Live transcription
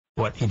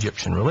what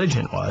Egyptian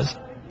religion was.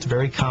 It's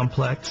very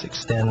complex,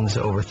 extends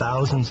over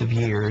thousands of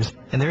years,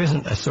 and there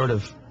isn't a sort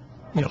of,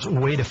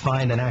 way to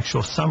find an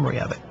actual summary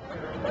of it.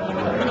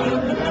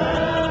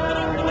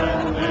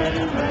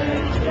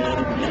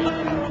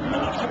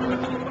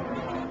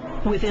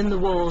 Within the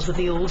walls of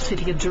the old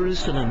city of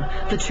Jerusalem,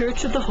 the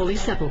Church of the Holy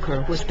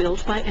Sepulchre was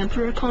built by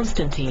Emperor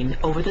Constantine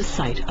over the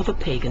site of a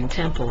pagan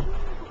temple.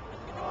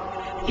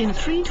 In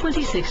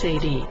 326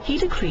 AD, he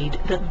decreed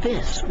that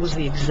this was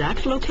the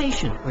exact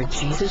location where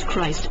Jesus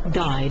Christ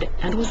died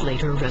and was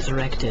later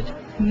resurrected.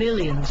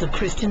 Millions of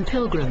Christian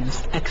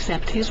pilgrims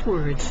accept his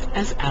words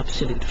as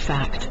absolute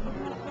fact.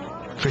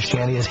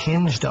 Christianity is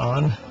hinged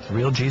on the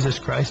real Jesus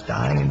Christ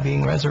dying and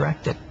being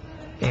resurrected.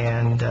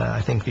 And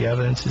I think the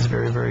evidence is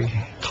very, very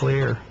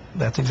clear.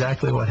 That's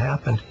exactly what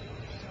happened.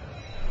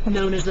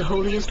 Known as the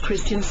holiest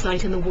Christian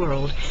site in the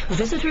world,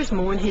 visitors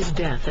mourn his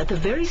death at the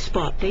very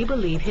spot they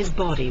believe his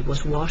body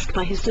was washed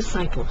by his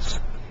disciples.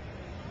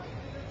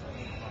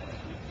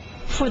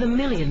 For the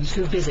millions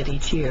who visit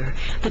each year,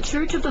 the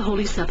Church of the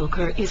Holy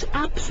Sepulchre is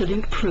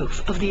absolute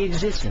proof of the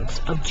existence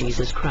of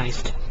Jesus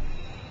Christ.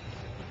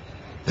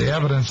 The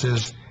evidence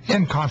is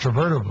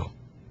incontrovertible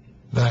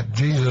that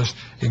Jesus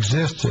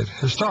existed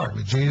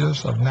historically.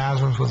 Jesus of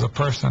Nazareth was a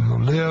person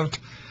who lived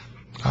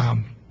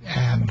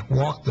and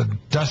walked the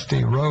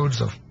dusty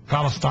roads of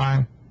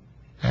Palestine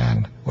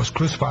and was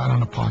crucified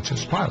under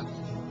Pontius Pilate.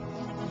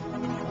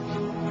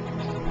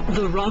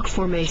 The rock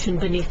formation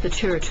beneath the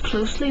church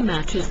closely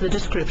matches the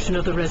description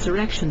of the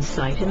resurrection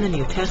site in the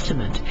New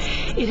Testament.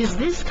 It is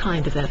this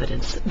kind of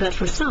evidence that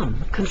for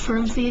some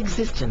confirms the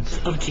existence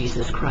of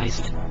Jesus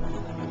Christ.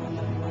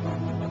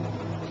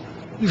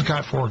 He's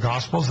got 4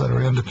 Gospels that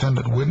are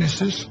independent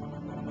witnesses.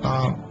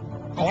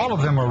 All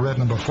of them are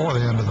written before the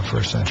end of the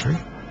 1st century.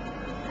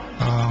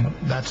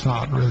 That's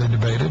not really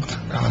debated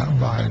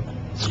by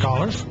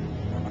scholars.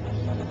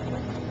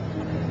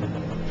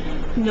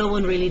 No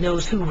one really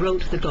knows who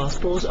wrote the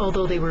Gospels,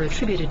 although they were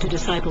attributed to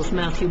disciples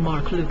Matthew,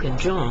 Mark, Luke, and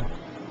John.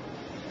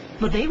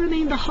 But they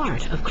remain the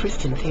heart of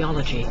Christian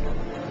theology.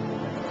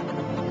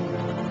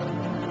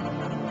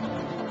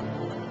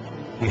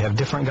 You have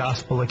different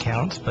gospel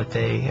accounts, but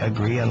they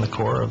agree on the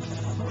core of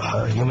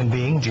a human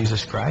being,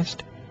 Jesus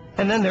Christ.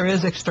 And then there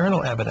is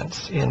external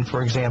evidence in,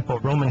 for example,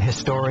 Roman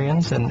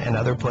historians and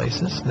other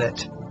places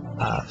that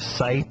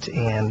cite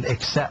and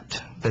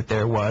accept that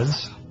there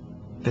was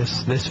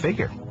this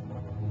figure.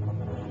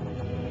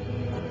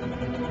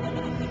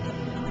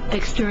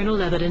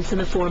 External evidence in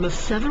the form of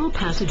several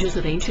passages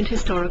of ancient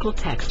historical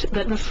text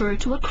that refer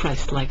to a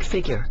Christ-like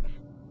figure.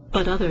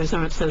 But others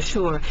aren't so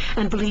sure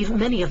and believe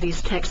many of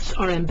these texts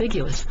are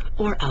ambiguous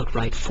or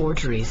outright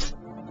forgeries.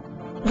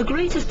 The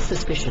greatest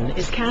suspicion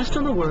is cast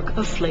on the work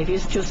of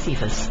Flavius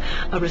Josephus,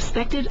 a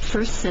respected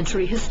 1st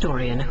century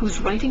historian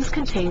whose writings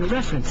contain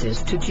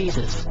references to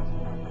Jesus.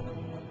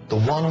 The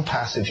one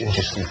passage in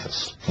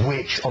Josephus,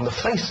 which on the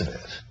face of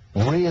it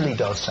really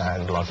does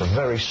sound like a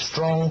very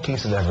strong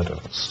piece of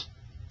evidence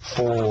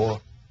for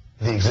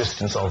the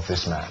existence of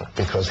this man,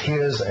 because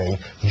here's a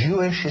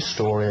Jewish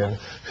historian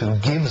who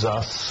gives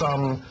us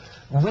some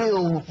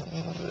real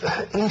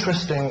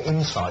interesting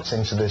insights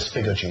into this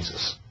figure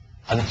Jesus,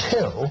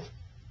 until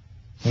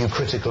you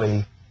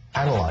critically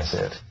analyze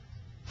it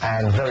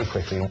and very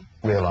quickly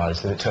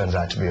realize that it turns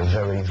out to be a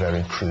very,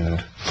 very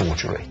crude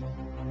forgery.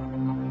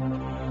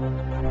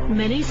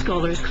 Many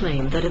scholars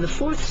claim that in the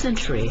 4th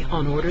century,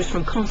 on orders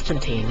from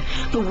Constantine,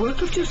 the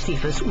work of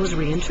Josephus was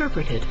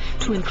reinterpreted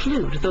to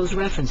include those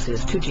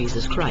references to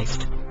Jesus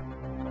Christ.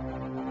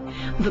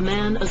 The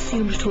man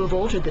assumed to have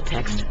altered the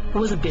text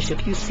was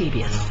Bishop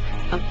Eusebius,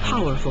 a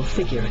powerful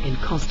figure in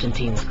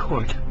Constantine's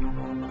court.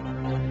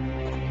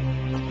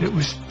 It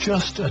was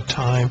just a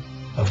time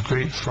of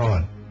great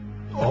fraud.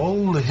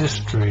 All the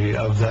history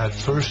of that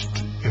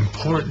first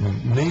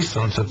important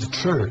naissance of the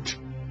church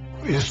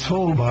is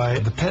told by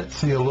the pet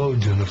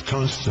theologian of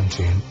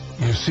Constantine,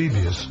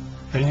 Eusebius.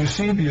 And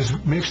Eusebius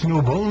makes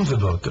no bones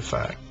about the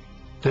fact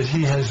that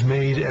he has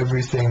made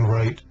everything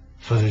right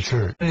for the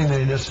church. And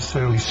they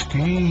necessarily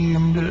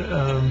schemed in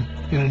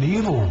an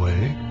evil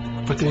way,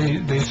 but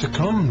they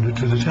succumbed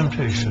to the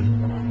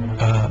temptation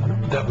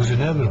that was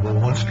inevitable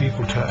once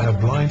people have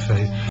blind faith.